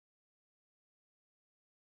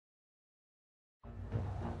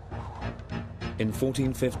In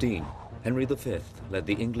 1415, Henry V led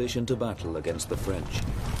the English into battle against the French.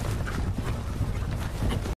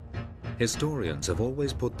 Historians have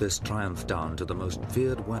always put this triumph down to the most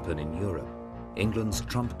feared weapon in Europe, England's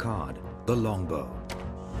trump card, the longbow.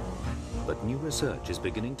 But new research is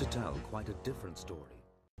beginning to tell quite a different story.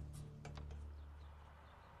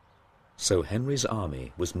 So Henry's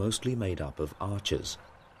army was mostly made up of archers,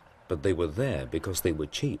 but they were there because they were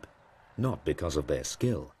cheap, not because of their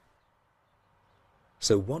skill.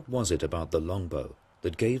 So what was it about the longbow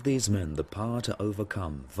that gave these men the power to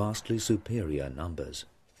overcome vastly superior numbers?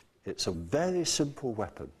 It's a very simple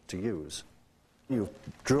weapon to use. You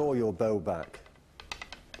draw your bow back,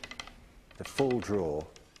 the full draw,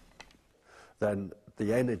 then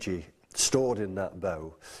the energy stored in that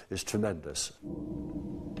bow is tremendous.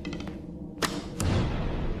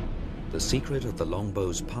 The secret of the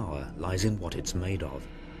longbow's power lies in what it's made of,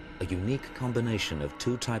 a unique combination of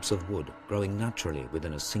two types of wood growing naturally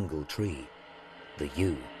within a single tree, the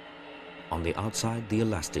yew. On the outside, the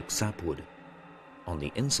elastic sapwood. On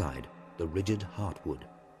the inside, the rigid heartwood.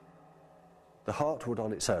 The heartwood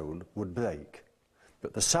on its own would break,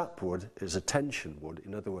 but the sapwood is a tension wood,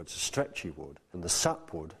 in other words, a stretchy wood, and the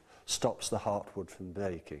sapwood stops the heartwood from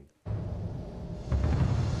breaking.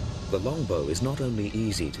 The longbow is not only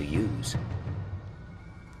easy to use,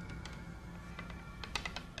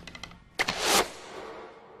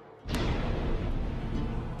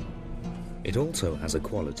 it also has a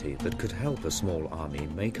quality that could help a small army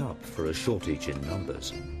make up for a shortage in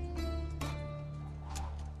numbers.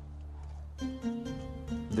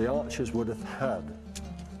 The archers would have had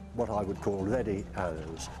what I would call ready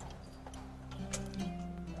arrows.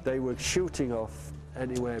 They were shooting off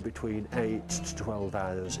anywhere between 8 to 12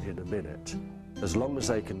 arrows in a minute. As long as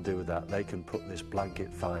they can do that, they can put this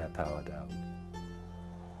blanket firepower down.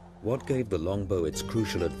 What gave the longbow its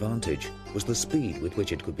crucial advantage was the speed with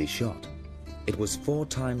which it could be shot. It was 4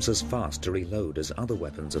 times as fast to reload as other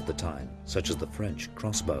weapons of the time, such as the French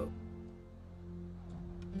crossbow.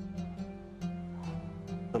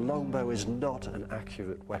 The longbow is not an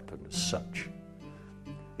accurate weapon as such.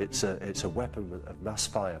 It's a weapon of mass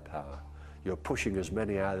firepower. You're pushing as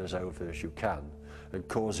many arrows over as you can and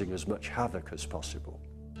causing as much havoc as possible.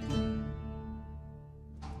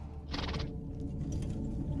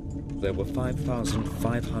 There were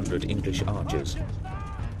 5,500 English archers,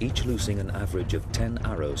 each loosing an average of 10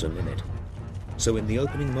 arrows a minute. So in the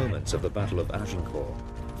opening moments of the Battle of Agincourt,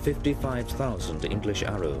 55,000 English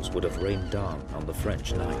arrows would have rained down on the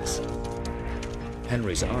French knights.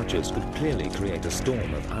 Henry's archers could clearly create a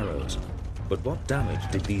storm of arrows, but what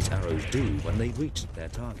damage did these arrows do when they reached their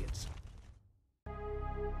targets?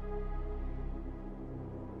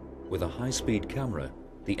 With a high-speed camera,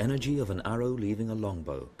 the energy of an arrow leaving a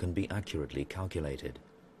longbow can be accurately calculated.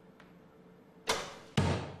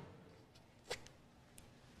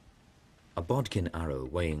 A bodkin arrow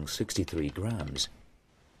weighing 63 grams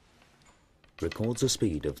records a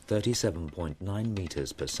speed of 37.9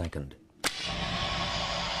 meters per second.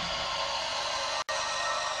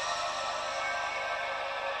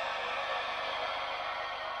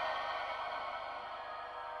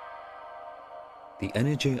 The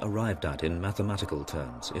energy arrived at in mathematical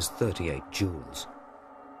terms is 38 joules.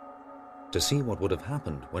 To see what would have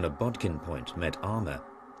happened when a bodkin point met armor,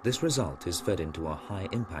 this result is fed into a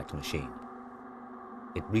high-impact machine.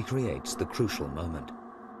 It recreates the crucial moment.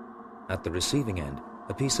 At the receiving end,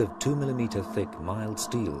 a piece of 2 millimeter thick mild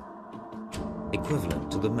steel,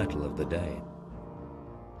 equivalent to the metal of the day.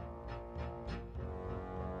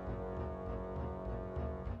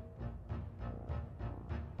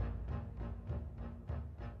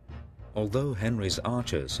 Although Henry's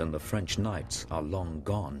archers and the French knights are long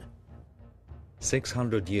gone,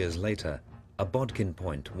 600 years later, a bodkin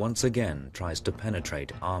point once again tries to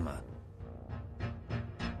penetrate armor.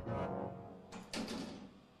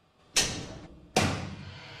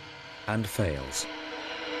 And fails.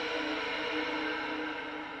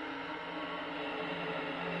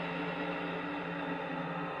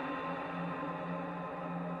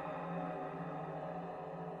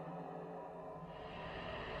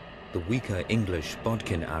 The weaker English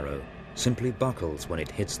bodkin arrow simply buckles when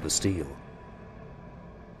it hits the steel.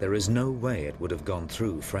 There is no way it would have gone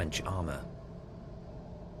through French armor.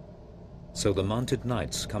 So the mounted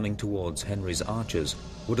knights coming towards Henry's archers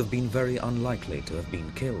would have been very unlikely to have been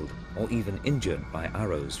killed or even injured by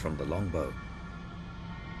arrows from the longbow.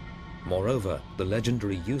 Moreover, the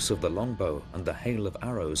legendary use of the longbow and the hail of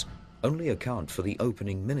arrows only account for the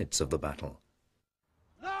opening minutes of the battle.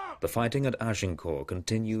 The fighting at Agincourt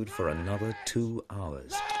continued for another 2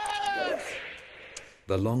 hours.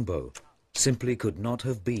 The longbow, simply could not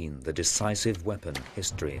have been the decisive weapon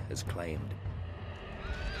history has claimed.